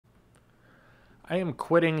I am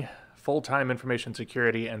quitting full-time information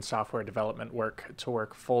security and software development work to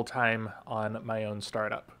work full-time on my own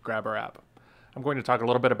startup, GrabbrApp. I'm going to talk a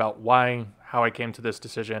little bit about why, how I came to this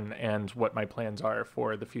decision, and what my plans are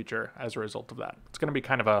for the future as a result of that. It's going to be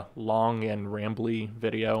kind of a long and rambly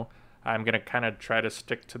video. I'm going to kind of try to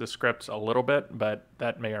stick to the script a little bit, but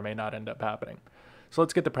that may or may not end up happening. So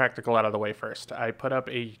let's get the practical out of the way first. I put up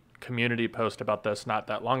a community post about this not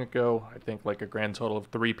that long ago. I think like a grand total of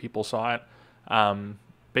 3 people saw it,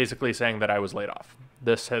 basically saying that I was laid off.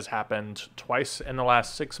 This has happened twice in the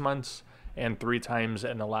last 6 months and 3 times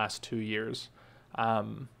in the last 2 years.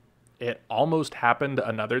 It almost happened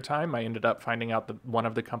another time. I ended up finding out that one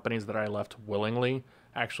of the companies that I left willingly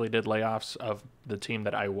actually did layoffs of the team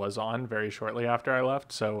that I was on very shortly after I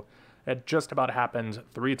left. So it just about happened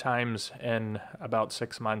 3 times in about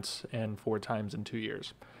 6 months and 4 times in 2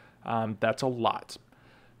 years. That's a lot.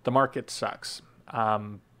 The market sucks.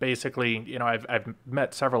 Basically, I've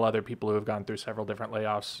met several other people who have gone through several different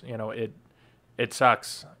layoffs. It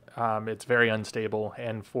sucks. It's very unstable,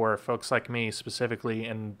 and for folks like me, specifically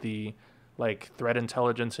in the like threat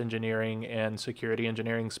intelligence engineering and security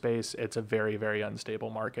engineering space, it's a very, very unstable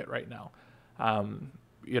market right now.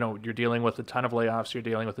 You're dealing with a ton of layoffs, you're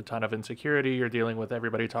dealing with a ton of insecurity, you're dealing with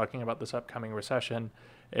everybody talking about this upcoming recession.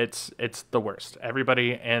 It's the worst.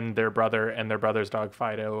 Everybody and their brother's dog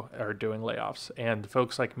Fido are doing layoffs, and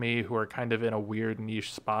folks like me who are kind of in a weird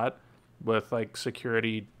niche spot with like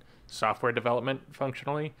security software development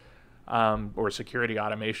functionally, or security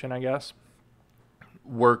automation, I guess,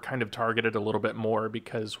 we're kind of targeted a little bit more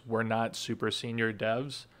because we're not super senior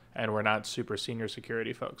devs and we're not super senior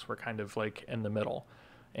security folks. We're kind of like in the middle.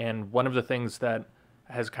 And one of the things that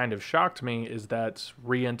has kind of shocked me is that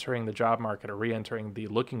re-entering the job market, or re-entering the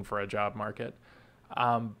looking for a job market,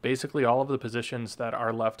 basically all of the positions that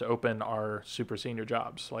are left open are super senior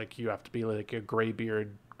jobs. Like you have to be like a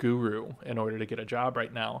graybeard guru in order to get a job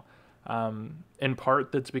right now. In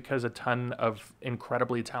part, that's because a ton of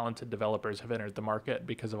incredibly talented developers have entered the market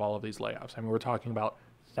because of all of these layoffs. I mean, we're talking about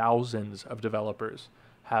thousands of developers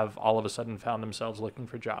have all of a sudden found themselves looking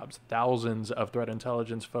for jobs. Thousands of threat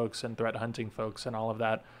intelligence folks and threat hunting folks and all of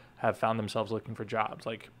that have found themselves looking for jobs.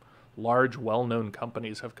 Like large, well-known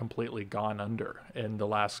companies have completely gone under in the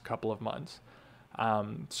last couple of months.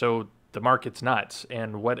 So the market's nuts.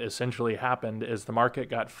 And what essentially happened is the market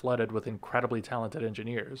got flooded with incredibly talented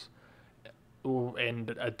engineers.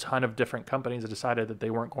 And a ton of different companies decided that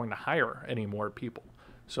they weren't going to hire any more people.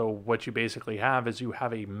 So what you basically have is you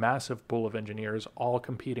have a massive pool of engineers all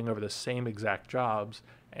competing over the same exact jobs,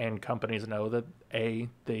 and companies know that A,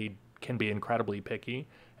 they can be incredibly picky,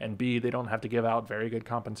 and B, they don't have to give out very good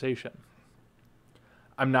compensation.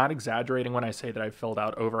 I'm not exaggerating when I say that I've filled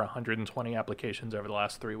out over 120 applications over the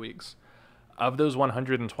last 3 weeks. Of those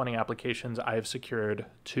 120 applications, I have secured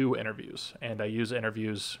 2 interviews, and I use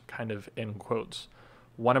interviews kind of in quotes.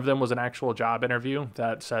 One of them was an actual job interview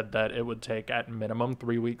that said that it would take at minimum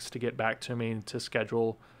 3 weeks to get back to me to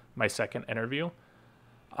schedule my second interview.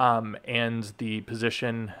 And the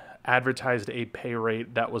position advertised a pay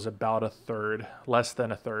rate that was about a third, less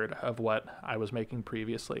than a third of what I was making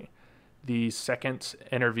previously. The second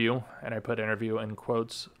interview, and I put interview in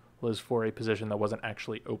quotes, was for a position that wasn't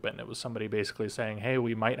actually open. It was somebody basically saying, hey,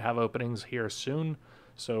 we might have openings here soon,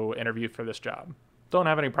 so interview for this job. Don't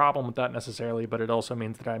have any problem with that necessarily, but it also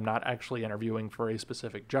means that I'm not actually interviewing for a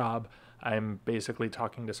specific job. I'm basically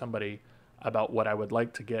talking to somebody about what I would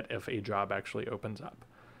like to get if a job actually opens up.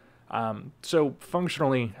 So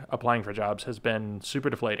functionally, applying for jobs has been super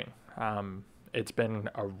deflating. It's been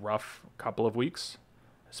a rough couple of weeks,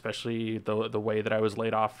 especially the way that I was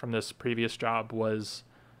laid off from this previous job was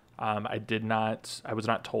I was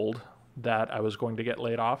not told that I was going to get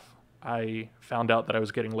laid off. I found out that I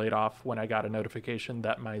was getting laid off when I got a notification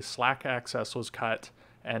that my Slack access was cut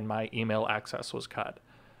and my email access was cut.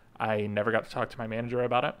 I never got to talk to my manager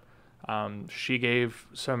about it. She gave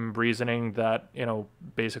some reasoning that,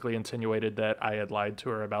 basically insinuated that I had lied to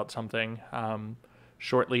her about something.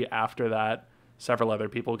 Shortly after that, several other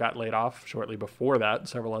people got laid off. Shortly before that,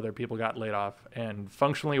 several other people got laid off. And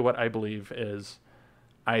functionally, what I believe is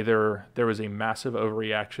either there was a massive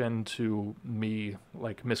overreaction to me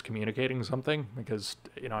like miscommunicating something because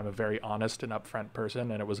I'm a very honest and upfront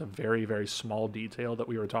person, and it was a very, very small detail that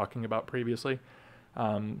we were talking about previously.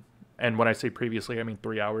 And when I say previously, I mean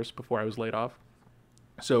 3 hours before I was laid off.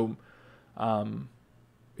 So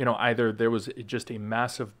either there was just a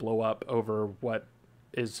massive blow up over what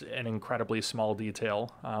is an incredibly small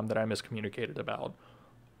detail that I miscommunicated about,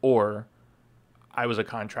 or I was a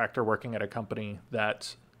contractor working at a company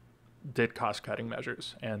that did cost-cutting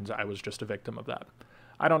measures, and I was just a victim of that.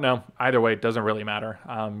 I don't know. Either way, it doesn't really matter.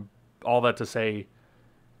 All that to say,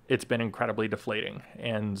 it's been incredibly deflating,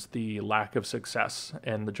 and the lack of success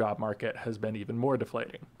in the job market has been even more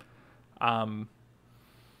deflating. The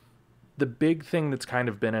big thing that's kind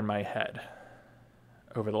of been in my head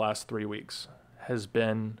over the last 3 weeks has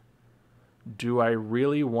been, do I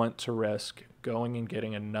really want to risk going and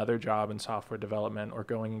getting another job in software development or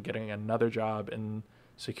going and getting another job in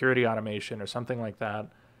security automation or something like that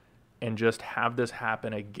and just have this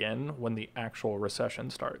happen again when the actual recession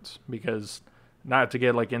starts? Because, not to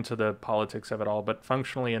get like into the politics of it all, but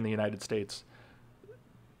functionally in the United States,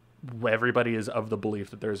 everybody is of the belief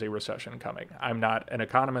that there's a recession coming. I'm not an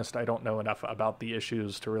economist. I don't know enough about the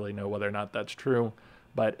issues to really know whether or not that's true.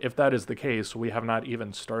 But if that is the case, we have not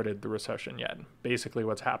even started the recession yet. Basically,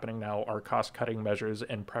 what's happening now are cost-cutting measures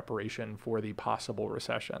in preparation for the possible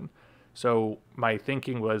recession. So my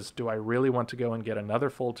thinking was, do I really want to go and get another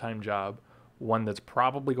full-time job, one that's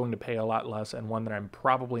probably going to pay a lot less and one that I'm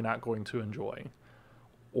probably not going to enjoy?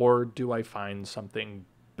 Or do I find something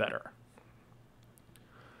better?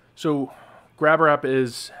 So GrabbrApp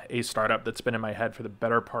is a startup that's been in my head for the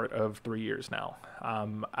better part of 3 years now.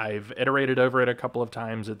 I've iterated over it a couple of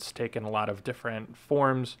times. It's taken a lot of different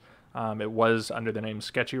forms. It was under the name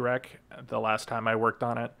SketchyRec the last time I worked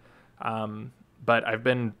on it. But I've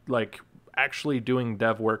been actually doing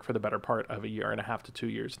dev work for the better part of 1.5 to 2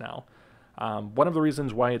 years now. One of the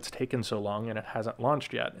reasons why it's taken so long and it hasn't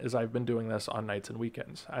launched yet is I've been doing this on nights and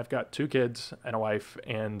weekends. I've got 2 kids and a wife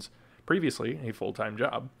and previously a full-time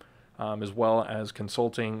job, as well as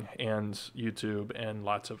consulting and YouTube and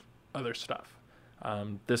lots of other stuff.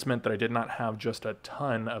 This meant that I did not have just a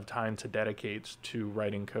ton of time to dedicate to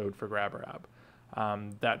writing code for GrabbrApp.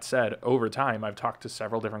 That said, over time, I've talked to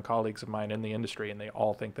several different colleagues of mine in the industry, and they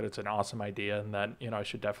all think that it's an awesome idea and that, I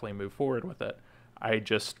should definitely move forward with it. I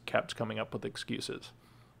just kept coming up with excuses.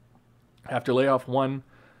 After layoff 1,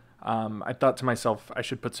 I thought to myself, I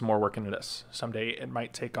should put some more work into this. Someday it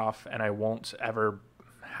might take off and I won't ever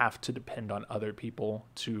have to depend on other people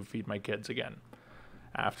to feed my kids again.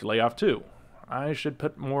 After layoff 2, I should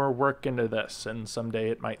put more work into this, and someday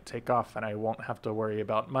it might take off and I won't have to worry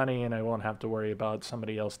about money and I won't have to worry about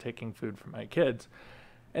somebody else taking food from my kids.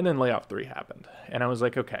 And then layoff 3 happened. And I was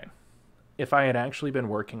like, okay, if I had actually been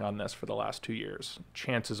working on this for the last 2 years,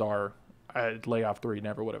 chances are layoff 3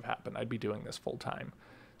 never would have happened. I'd be doing this full time.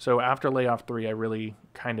 So after layoff 3, I really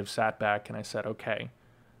kind of sat back and I said, okay,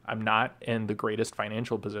 I'm not in the greatest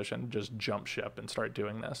financial position, just jump ship and start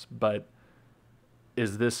doing this, but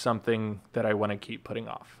is this something that I want to keep putting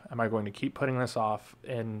off? Am I going to keep putting this off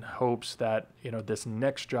in hopes that, this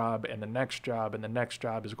next job and the next job and the next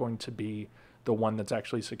job is going to be the one that's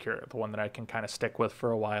actually secure, the one that I can kind of stick with for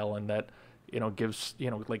a while and that, gives,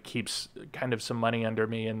 keeps kind of some money under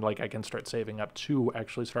me and I can start saving up to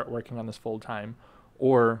actually start working on this full time?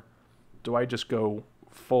 Or do I just go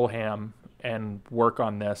full ham and work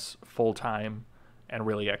on this full time and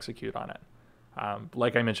really execute on it?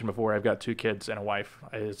 Like I mentioned before, I've got 2 kids and a wife.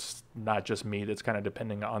 It's not just me that's kind of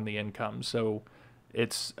depending on the income. So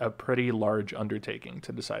it's a pretty large undertaking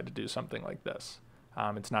to decide to do something like this.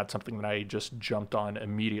 It's not something that I just jumped on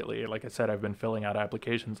immediately. Like I said, I've been filling out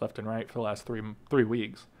applications left and right for the last three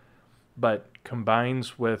weeks. But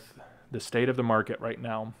combines with the state of the market right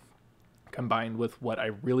now, combined with what I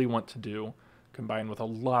really want to do, combined with a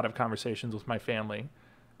lot of conversations with my family,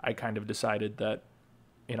 I kind of decided that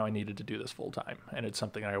I needed to do this full time, and it's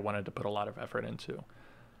something I wanted to put a lot of effort into.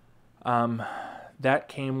 That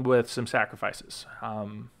came with some sacrifices.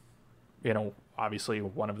 Obviously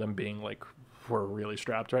one of them being we're really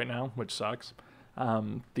strapped right now, which sucks.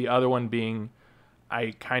 The other one being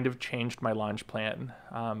I kind of changed my launch plan.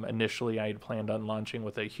 Initially I had planned on launching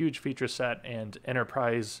with a huge feature set and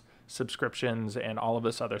enterprise subscriptions and all of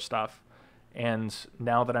this other stuff. And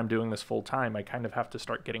now that I'm doing this full time, I kind of have to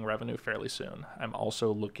start getting revenue fairly soon. I'm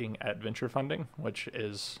also looking at venture funding, which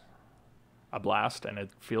is a blast, and it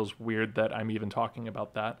feels weird that I'm even talking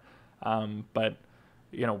about that. But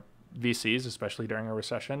VCs, especially during a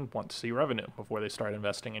recession, want to see revenue before they start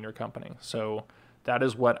investing in your company. So that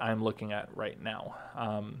is what I'm looking at right now.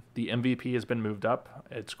 The MVP has been moved up.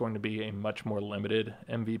 It's going to be a much more limited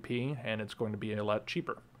MVP, and it's going to be a lot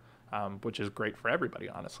cheaper, which is great for everybody,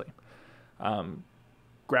 honestly.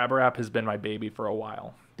 GrabbrApp has been my baby for a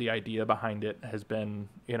while. The idea behind it has been,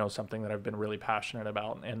 something that I've been really passionate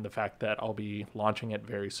about, and the fact that I'll be launching it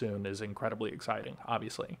very soon is incredibly exciting,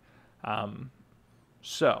 obviously.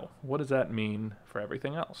 So what does that mean for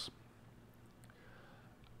everything else?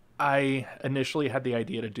 I initially had the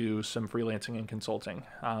idea to do some freelancing and consulting.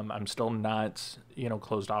 I'm still not,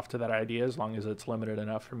 closed off to that idea as long as it's limited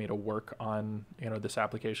enough for me to work on, this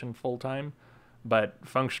application full time. But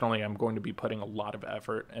functionally, I'm going to be putting a lot of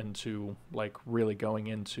effort into like really going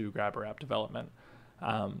into GrabbrApp development.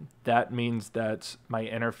 That means that my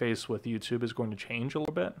interface with YouTube is going to change a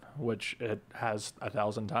little bit, which it has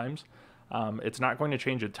 1,000 times. It's not going to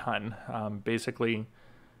change a ton. Basically,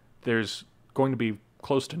 there's going to be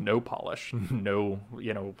close to no polish, no,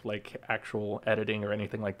 like actual editing or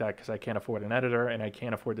anything like that, because I can't afford an editor and I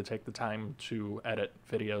can't afford to take the time to edit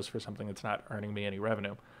videos for something that's not earning me any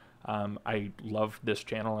revenue. I love this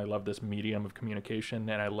channel. I love this medium of communication,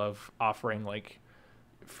 and I love offering like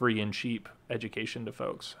free and cheap education to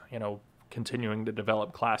folks. Continuing to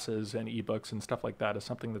develop classes and ebooks and stuff like that is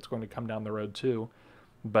something that's going to come down the road too.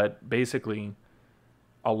 But basically,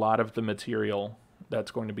 a lot of the material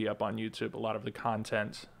that's going to be up on YouTube, a lot of the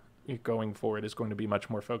content going forward is going to be much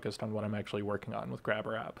more focused on what I'm actually working on with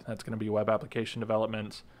GrabbrApp. That's going to be web application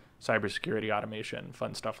development, cybersecurity automation,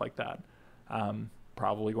 fun stuff like that.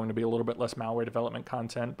 Probably going to be a little bit less malware development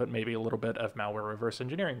content, but maybe a little bit of malware reverse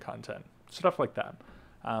engineering content, stuff like that.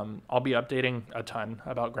 I'll be updating a ton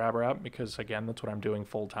about GrabbrApp because, again, that's what I'm doing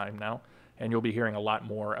full time now. And you'll be hearing a lot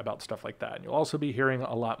more about stuff like that. And you'll also be hearing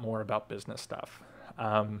a lot more about business stuff.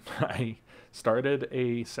 I started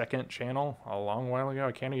a second channel a long while ago.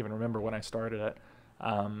 I can't even remember when I started it.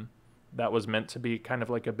 That was meant to be kind of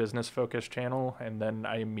like a business-focused channel, and then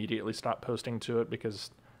I immediately stopped posting to it because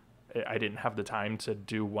I didn't have the time to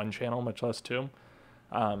do one channel, much less two.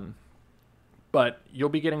 But you'll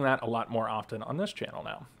be getting that a lot more often on this channel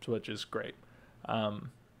now, which is great.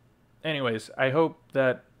 Anyways, I hope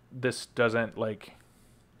that this doesn't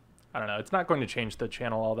I don't know, it's not going to change the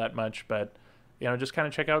channel all that much, but just kind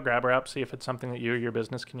of check out GrabbrApp, see if it's something that you or your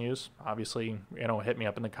business can use. Obviously, hit me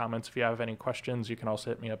up in the comments if you have any questions. You can also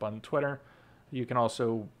hit me up on Twitter. You can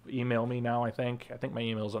also email me now, I think. I think my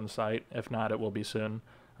email's on the site. If not, it will be soon.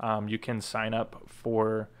 You can sign up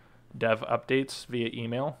for dev updates via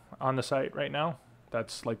email on the site right now.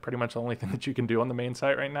 That's like pretty much the only thing that you can do on the main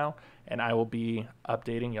site right now. And I will be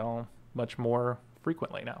updating y'all much more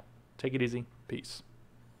frequently now. Take it easy. Peace.